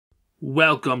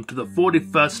Welcome to the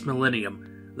 41st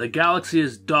millennium. The galaxy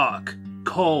is dark,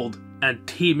 cold, and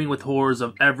teeming with horrors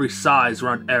of every size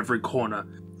around every corner.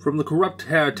 From the corrupt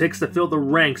heretics that fill the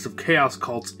ranks of chaos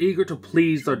cults eager to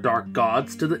please their dark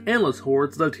gods, to the endless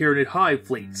hordes of Tyranid hive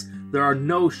fleets, there are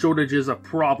no shortages of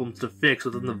problems to fix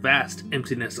within the vast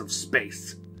emptiness of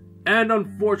space. And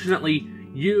unfortunately,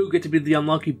 you get to be the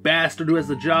unlucky bastard who has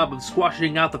the job of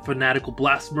squashing out the fanatical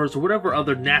blasphemers or whatever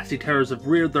other nasty terrors have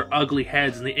reared their ugly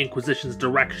heads in the Inquisition's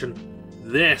direction.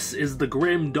 This is the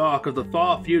grim dark of the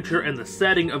far future and the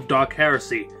setting of Dark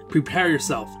Heresy. Prepare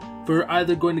yourself, for you're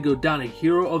either going to go down a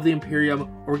hero of the Imperium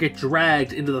or get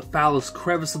dragged into the foulest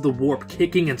crevice of the warp,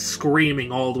 kicking and screaming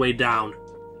all the way down.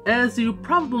 As you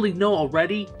probably know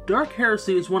already, Dark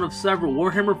Heresy is one of several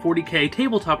Warhammer 40k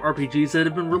tabletop RPGs that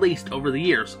have been released over the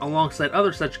years, alongside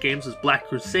other such games as Black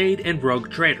Crusade and Rogue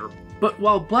Trader. But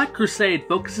while Black Crusade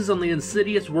focuses on the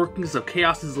insidious workings of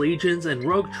Chaos's legions and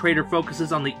Rogue Trader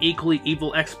focuses on the equally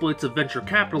evil exploits of venture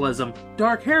capitalism,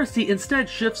 Dark Heresy instead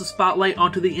shifts the spotlight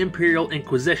onto the Imperial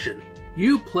Inquisition.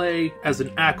 You play as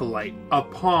an acolyte, a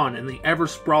pawn in the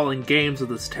ever-sprawling games of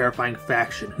this terrifying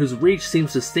faction, whose reach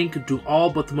seems to sink into all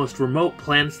but the most remote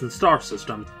planets and star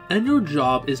systems, and your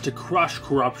job is to crush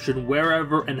corruption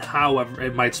wherever and however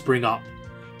it might spring up.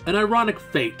 An ironic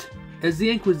fate, as the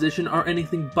Inquisition are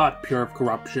anything but pure of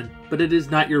corruption, but it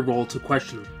is not your role to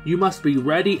question them. You must be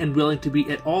ready and willing to be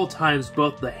at all times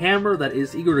both the hammer that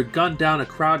is eager to gun down a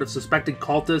crowd of suspected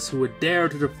cultists who would dare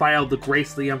to defile the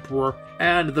grace of the Emperor,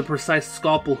 and the precise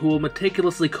scalpel who will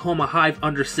meticulously comb a hive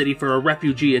undercity for a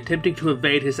refugee attempting to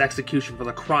evade his execution for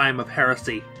the crime of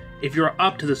heresy. If you are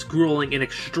up to this grueling and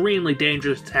extremely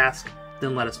dangerous task,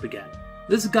 then let us begin.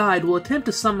 This guide will attempt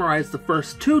to summarize the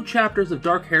first 2 chapters of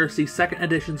Dark Heresy 2nd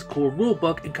Edition's core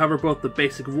rulebook and cover both the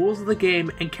basic rules of the game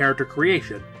and character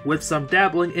creation, with some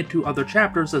dabbling into other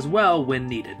chapters as well when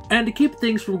needed. And to keep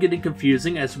things from getting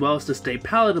confusing as well as to stay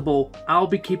palatable, I'll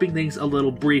be keeping things a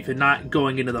little brief and not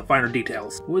going into the finer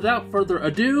details. Without further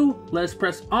ado, let's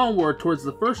press onward towards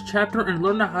the first chapter and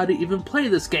learn how to even play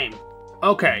this game.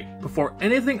 Okay, before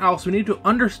anything else, we need to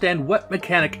understand what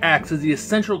mechanic acts as the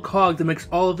essential cog that makes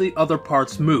all of the other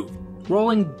parts move.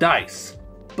 Rolling dice.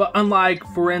 But unlike,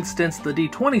 for instance, the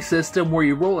D20 system where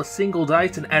you roll a single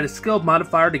dice and add a skill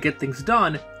modifier to get things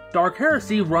done, Dark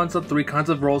Heresy runs on 3 kinds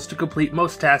of rolls to complete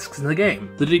most tasks in the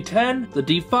game. The D10, the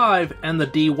D5, and the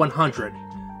D100.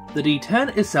 The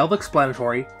D10 is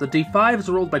self-explanatory. The D5 is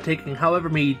rolled by taking however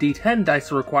many D10 dice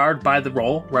are required by the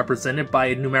roll, represented by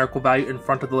a numerical value in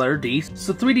front of the letter D.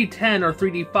 So 3D10 or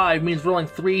 3D5 means rolling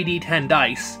 3 D10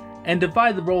 dice, and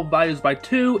divide the roll values by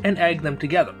 2 and add them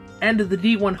together. And the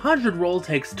D100 roll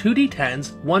takes 2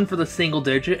 D10s, 1 for the single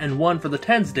digit and 1 for the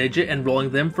tens digit, and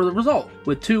rolling them for the result,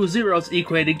 with 2 zeros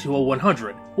equating to a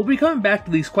 100. We'll be coming back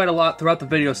to these quite a lot throughout the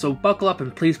video, so buckle up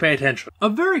and please pay attention. A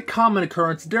very common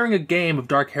occurrence during a game of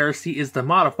Dark Heresy is the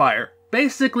modifier.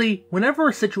 Basically, whenever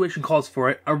a situation calls for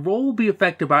it, a roll will be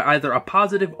affected by either a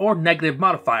positive or negative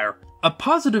modifier. A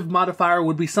positive modifier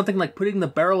would be something like putting the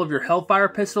barrel of your Hellfire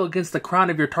pistol against the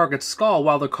crown of your target's skull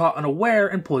while they're caught unaware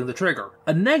and pulling the trigger.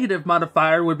 A negative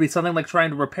modifier would be something like trying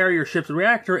to repair your ship's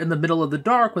reactor in the middle of the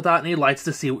dark without any lights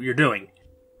to see what you're doing.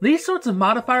 These sorts of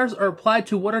modifiers are applied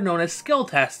to what are known as skill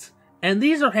tests, and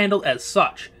these are handled as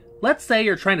such. Let's say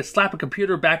you're trying to slap a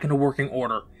computer back into working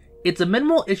order. It's a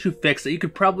minimal issue fix that you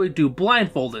could probably do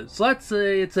blindfolded, so let's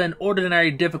say it's an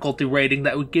ordinary difficulty rating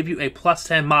that would give you a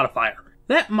 +10 modifier.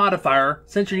 That modifier,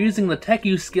 since you're using the tech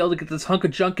use skill to get this hunk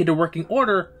of junk into working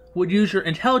order, would use your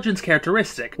intelligence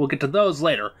characteristic, we'll get to those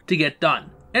later, to get done.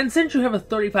 And since you have a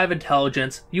 35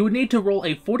 intelligence, you would need to roll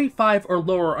a 45 or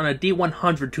lower on a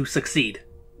D100 to succeed.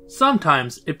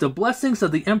 Sometimes, if the blessings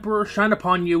of the Emperor shine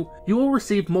upon you, you will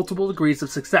receive multiple degrees of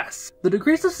success. The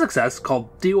degrees of success,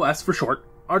 called DOS for short,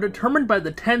 are determined by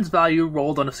the tens value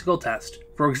rolled on a skill test.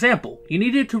 For example, you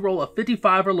needed to roll a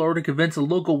 55 or lower to convince a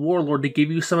local warlord to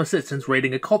give you some assistance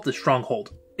raiding a cultist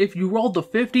stronghold. If you rolled a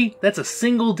 50, that's a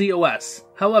single DOS.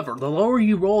 However, the lower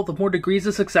you roll, the more degrees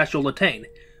of success you'll attain.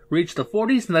 Reach the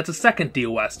 40s and that's a second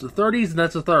DOS, the 30s and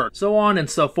that's a third, so on and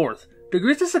so forth.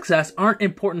 Degrees of success aren't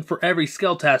important for every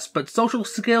skill test, but social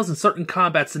skills in certain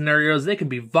combat scenarios, they can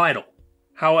be vital.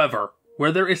 However,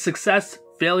 where there is success,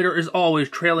 failure is always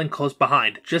trailing close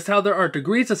behind. Just how there are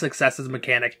degrees of success as a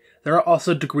mechanic, there are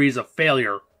also degrees of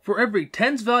failure. For every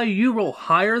tens value you roll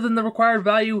higher than the required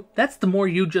value, that's the more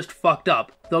you just fucked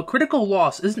up. Though critical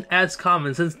loss isn't as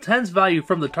common since tens value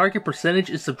from the target percentage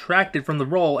is subtracted from the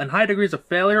roll and high degrees of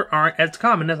failure aren't as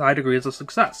common as high degrees of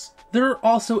success. There are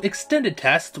also extended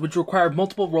tests, which require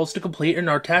multiple rolls to complete and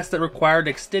are tests that require an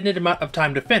extended amount of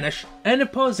time to finish, and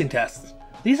opposing tests.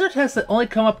 These are tests that only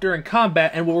come up during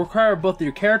combat and will require both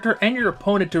your character and your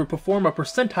opponent to perform a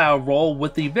percentile roll,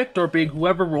 with the victor being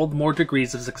whoever rolled more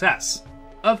degrees of success.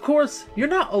 Of course, you're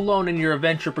not alone in your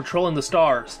adventure patrolling the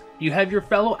stars. You have your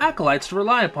fellow acolytes to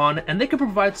rely upon, and they can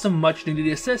provide some much needed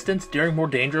assistance during more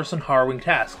dangerous and harrowing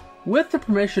tasks. With the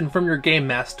permission from your game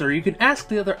master, you can ask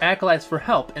the other acolytes for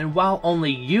help, and while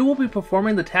only you will be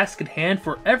performing the task at hand,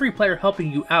 for every player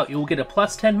helping you out, you will get a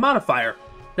 +10 modifier.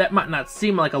 That might not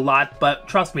seem like a lot, but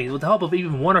trust me, with the help of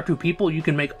even 1 or 2 people, you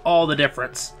can make all the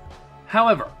difference.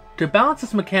 However, to balance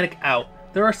this mechanic out,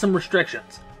 there are some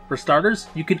restrictions. For starters,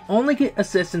 you can only get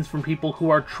assistance from people who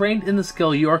are trained in the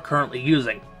skill you are currently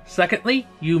using. Secondly,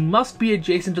 you must be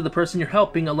adjacent to the person you're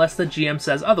helping unless the GM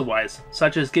says otherwise,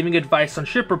 such as giving advice on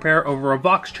ship repair over a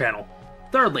Vox channel.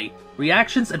 Thirdly,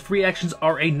 reactions and free actions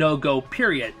are a no-go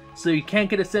period, so you can't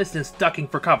get assistance ducking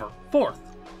for cover. Fourth,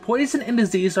 poison and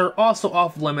disease are also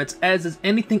off limits, as is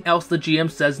anything else the GM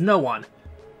says no on.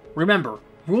 Remember,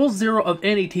 Rule 0 of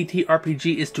any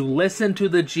TTRPG is to listen to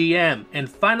the GM, and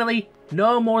finally,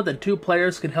 no more than 2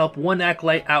 players can help 1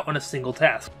 acolyte out on a single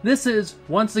task. This is,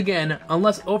 once again,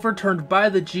 unless overturned by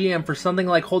the GM for something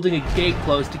like holding a gate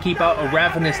closed to keep out a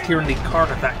ravenous tyranny card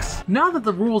effects. Now that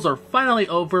the rules are finally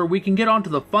over, we can get on to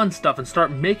the fun stuff and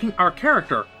start making our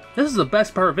character. This is the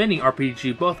best part of any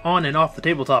RPG, both on and off the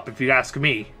tabletop if you ask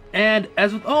me. And,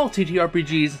 as with all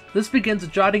TTRPGs, this begins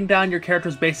with jotting down your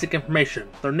character's basic information.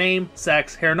 Their name,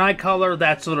 sex, hair and eye color,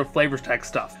 that sort of flavor text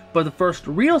stuff. But the first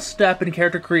real step in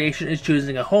character creation is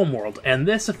choosing a homeworld, and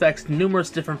this affects numerous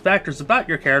different factors about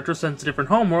your character since different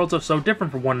homeworlds are so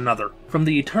different from one another. From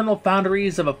the eternal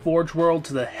foundries of a forge world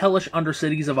to the hellish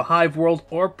undercities of a hive world,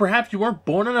 or perhaps you weren't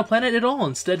born on a planet at all,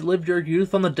 instead lived your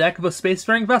youth on the deck of a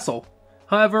spacefaring vessel.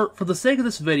 However, for the sake of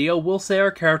this video, we'll say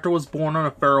our character was born on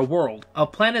a feral world, a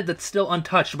planet that's still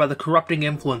untouched by the corrupting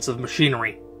influence of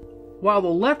machinery. While the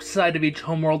left side of each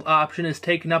homeworld option is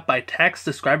taken up by text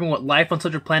describing what life on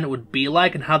such a planet would be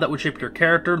like and how that would shape your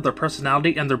character, their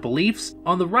personality, and their beliefs,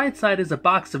 on the right side is a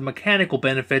box of mechanical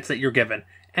benefits that you're given,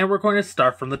 and we're going to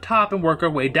start from the top and work our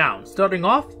way down. Starting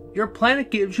off, your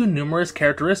planet gives you numerous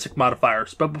characteristic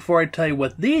modifiers, but before I tell you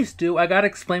what these do, I gotta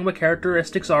explain what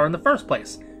characteristics are in the first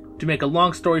place. To make a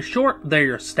long story short, they're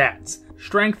your stats.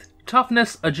 Strength,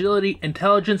 toughness, agility,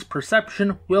 intelligence,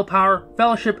 perception, willpower,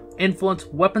 fellowship, influence,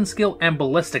 weapon skill, and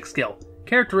ballistic skill.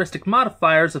 Characteristic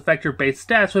modifiers affect your base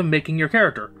stats when making your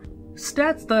character.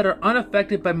 Stats that are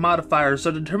unaffected by modifiers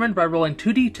are determined by rolling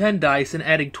 2d10 dice and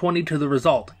adding 20 to the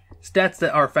result. Stats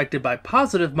that are affected by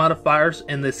positive modifiers,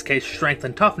 in this case strength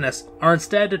and toughness, are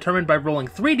instead determined by rolling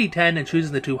 3d10 and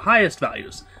choosing the 2 highest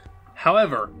values.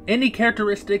 However, any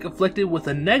characteristic afflicted with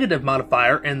a negative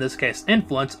modifier, in this case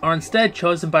influence, are instead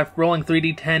chosen by rolling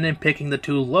 3d10 and picking the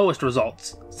 2 lowest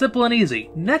results. Simple and easy.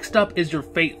 Next up is your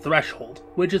fate threshold,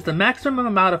 which is the maximum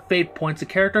amount of fate points a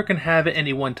character can have at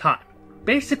any one time.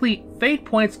 Basically, fate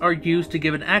points are used to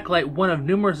give an acolyte one of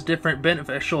numerous different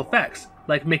beneficial effects,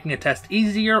 like making a test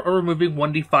easier or removing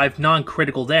 1d5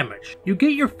 non-critical damage. You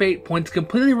get your fate points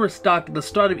completely restocked at the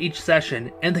start of each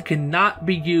session, and they cannot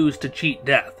be used to cheat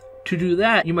death. To do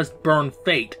that, you must burn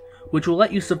fate, which will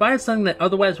let you survive something that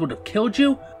otherwise would have killed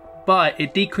you, but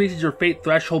it decreases your fate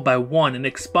threshold by 1 and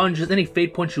expunges any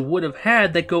fate points you would have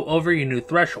had that go over your new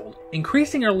threshold.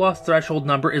 Increasing your lost threshold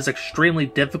number is extremely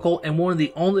difficult, and one of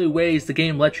the only ways the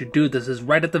game lets you do this is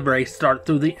right at the very start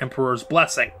through the Emperor's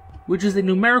Blessing, which is a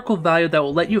numerical value that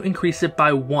will let you increase it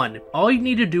by 1. All you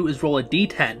need to do is roll a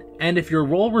d10, and if your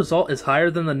roll result is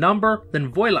higher than the number,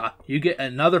 then voila, you get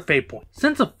another fate point.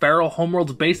 Since a feral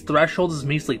homeworld's base threshold is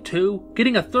measly 2,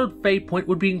 getting a 3rd fate point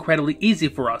would be incredibly easy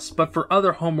for us, but for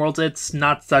other homeworlds it's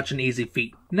not such an easy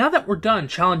feat. Now that we're done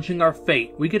challenging our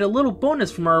fate, we get a little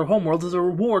bonus from our homeworld as a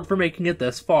reward for making it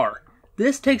this far.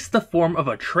 This takes the form of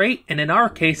a trait, and in our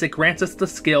case it grants us the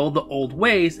skill The Old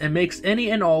Ways and makes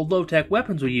any and all low-tech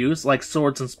weapons we use, like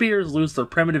swords and spears, lose their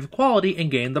primitive quality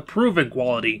and gain the proven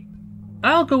quality.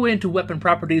 I'll go into weapon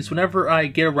properties whenever I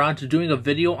get around to doing a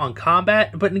video on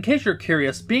combat, but in case you're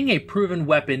curious, being a proven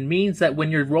weapon means that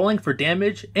when you're rolling for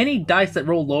damage, any dice that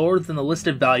roll lower than the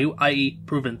listed value, i.e.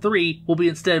 proven 3, will be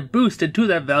instead boosted to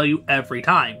that value every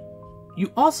time.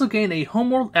 You also gain a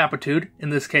homeworld aptitude,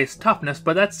 in this case toughness,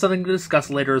 but that's something to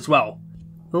discuss later as well.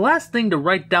 The last thing to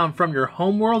write down from your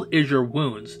homeworld is your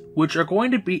wounds, which are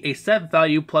going to be a set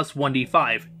value plus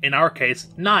 1d5, in our case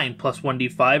 9 plus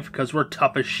 1d5 because we're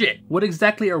tough as shit. What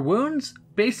exactly are wounds?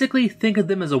 Basically think of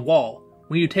them as a wall.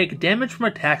 When you take damage from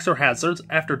attacks or hazards,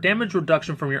 after damage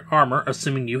reduction from your armor,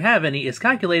 assuming you have any, is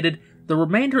calculated, the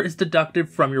remainder is deducted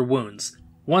from your wounds.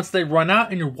 Once they run out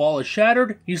and your wall is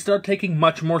shattered, you start taking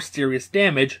much more serious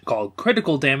damage, called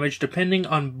critical damage, depending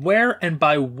on where and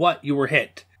by what you were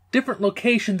hit. Different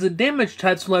locations and damage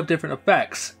types will have different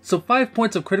effects, so 5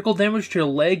 points of critical damage to your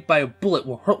leg by a bullet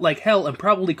will hurt like hell and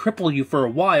probably cripple you for a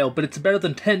while, but it's better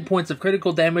than 10 points of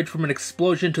critical damage from an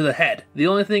explosion to the head. The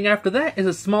only thing after that is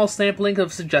a small sampling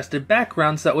of suggested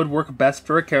backgrounds that would work best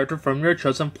for a character from your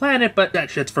chosen planet, but that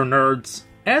shit's for nerds.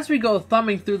 As we go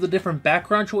thumbing through the different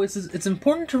background choices, it's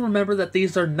important to remember that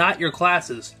these are not your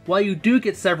classes. While you do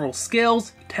get several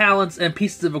skills, talents, and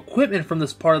pieces of equipment from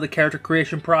this part of the character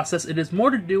creation process, it is more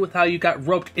to do with how you got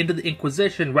roped into the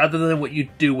Inquisition rather than what you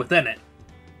do within it.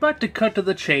 But to cut to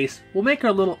the chase, we'll make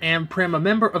our little Amprim a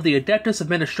member of the Adeptus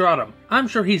Administratum. I'm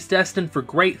sure he's destined for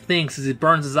great things as he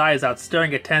burns his eyes out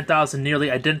staring at 10,000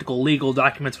 nearly identical legal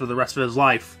documents for the rest of his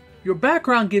life. Your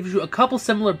background gives you a couple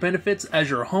similar benefits as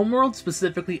your homeworld,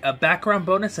 specifically a background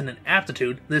bonus and an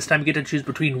aptitude. This time you get to choose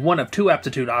between one of two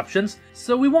aptitude options,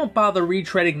 so we won't bother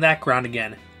retreading that ground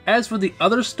again. As for the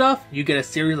other stuff, you get a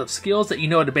series of skills that you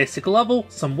know at a basic level,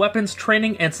 some weapons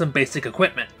training, and some basic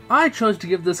equipment. I chose to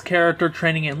give this character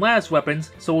training in Laz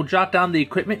weapons, so we'll jot down the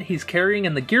equipment he's carrying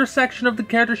in the gear section of the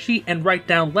character sheet and write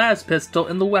down Laz pistol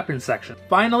in the weapons section.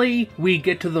 Finally, we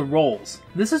get to the roles.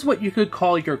 This is what you could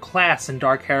call your class in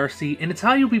Dark Heresy, and it's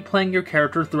how you'll be playing your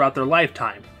character throughout their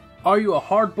lifetime. Are you a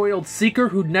hard-boiled seeker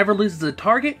who never loses a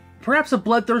target? Perhaps a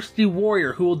bloodthirsty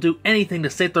warrior who will do anything to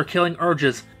sate their killing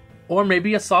urges? Or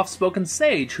maybe a soft-spoken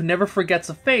sage who never forgets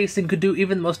a face and could do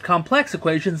even the most complex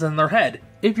equations in their head.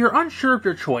 If you're unsure of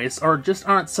your choice, or just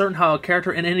aren't certain how a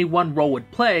character in any one role would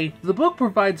play, the book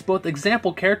provides both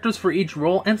example characters for each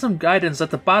role and some guidance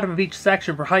at the bottom of each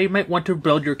section for how you might want to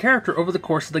build your character over the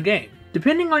course of the game.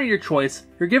 Depending on your choice,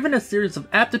 you're given a series of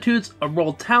aptitudes, a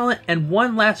role talent, and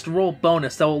one last role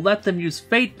bonus that will let them use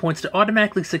fate points to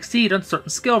automatically succeed on certain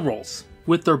skill rolls.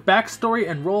 With their backstory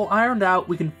and role ironed out,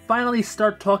 we can finally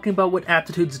start talking about what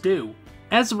aptitudes do.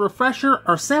 As a refresher,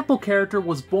 our sample character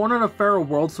was born on a feral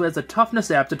world, so has a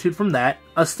toughness aptitude from that,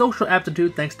 a social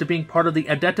aptitude thanks to being part of the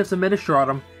Adeptus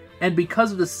Administratum, and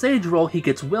because of the sage role he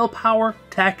gets willpower,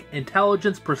 tech,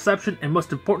 intelligence, perception, and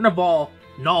most important of all,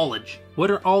 knowledge. What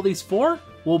are all these for?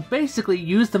 Well, basically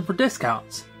use them for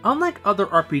discounts. Unlike other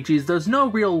RPGs, there's no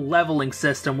real leveling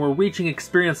system where reaching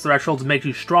experience thresholds makes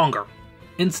you stronger.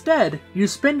 Instead, you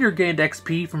spend your gained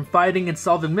XP from fighting and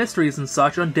solving mysteries and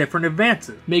such on different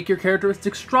advances, make your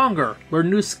characteristics stronger, learn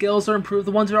new skills or improve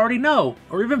the ones you already know,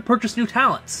 or even purchase new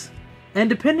talents. And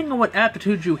depending on what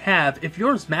aptitudes you have, if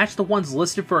yours match the ones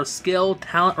listed for a skill,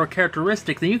 talent, or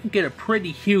characteristic, then you can get a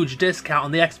pretty huge discount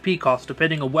on the XP cost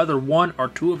depending on whether one or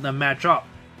two of them match up.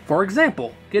 For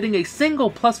example, getting a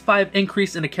single +5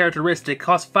 increase in a characteristic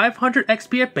costs 500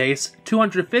 XP at base,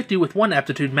 250 with one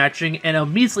aptitude matching, and a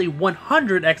measly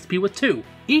 100 XP with two.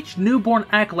 Each newborn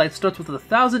acolyte starts with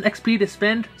 1000 XP to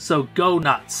spend, so go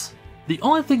nuts. The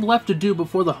only thing left to do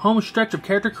before the home stretch of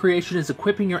character creation is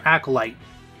equipping your acolyte.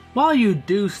 While you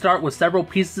do start with several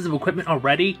pieces of equipment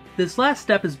already, this last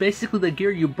step is basically the gear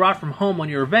you brought from home on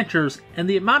your adventures, and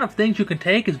the amount of things you can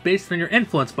take is based on your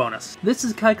influence bonus. This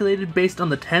is calculated based on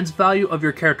the tens value of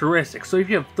your characteristics, so if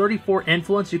you have 34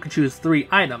 influence you can choose 3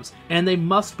 items, and they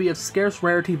must be of scarce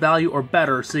rarity value or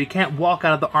better, so you can't walk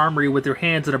out of the armory with your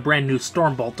hands at a brand new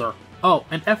Stormbolter. Oh,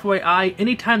 and FYI,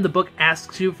 anytime the book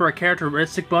asks you for a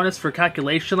characteristic bonus for a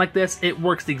calculation like this, it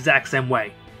works the exact same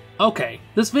way. Okay,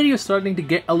 this video is starting to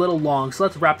get a little long, so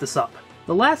let's wrap this up.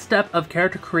 The last step of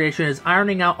character creation is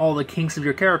ironing out all the kinks of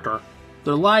your character.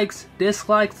 Their likes,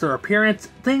 dislikes, their appearance,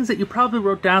 things that you probably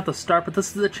wrote down at the start, but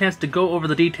this is a chance to go over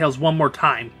the details one more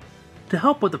time. To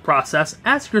help with the process,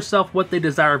 ask yourself what they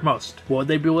desire most. What would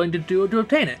they be willing to do to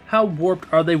obtain it? How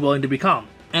warped are they willing to become?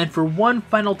 And for one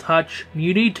final touch,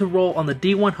 you need to roll on the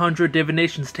D100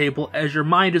 divinations table as your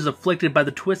mind is afflicted by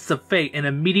the twists of fate and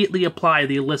immediately apply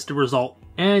the listed result.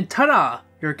 And ta-da!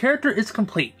 Your character is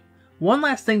complete. One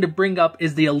last thing to bring up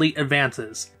is the elite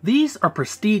advances. These are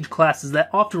prestige classes that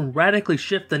often radically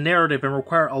shift the narrative and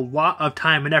require a lot of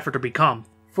time and effort to become.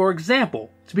 For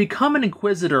example, to become an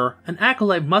Inquisitor, an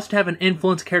Acolyte must have an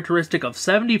influence characteristic of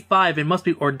 75 and must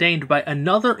be ordained by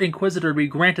another Inquisitor to be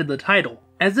granted the title,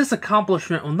 as this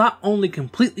accomplishment will not only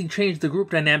completely change the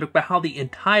group dynamic but how the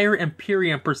entire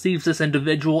Imperium perceives this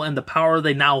individual and the power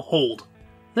they now hold.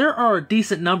 There are a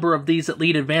decent number of these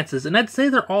elite advances, and I'd say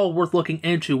they're all worth looking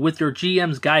into with your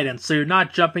GM's guidance so you're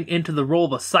not jumping into the role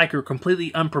of a psyker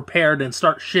completely unprepared and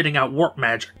start shitting out warp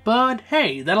magic. But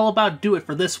hey, that'll about do it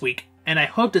for this week, and I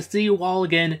hope to see you all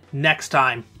again next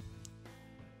time.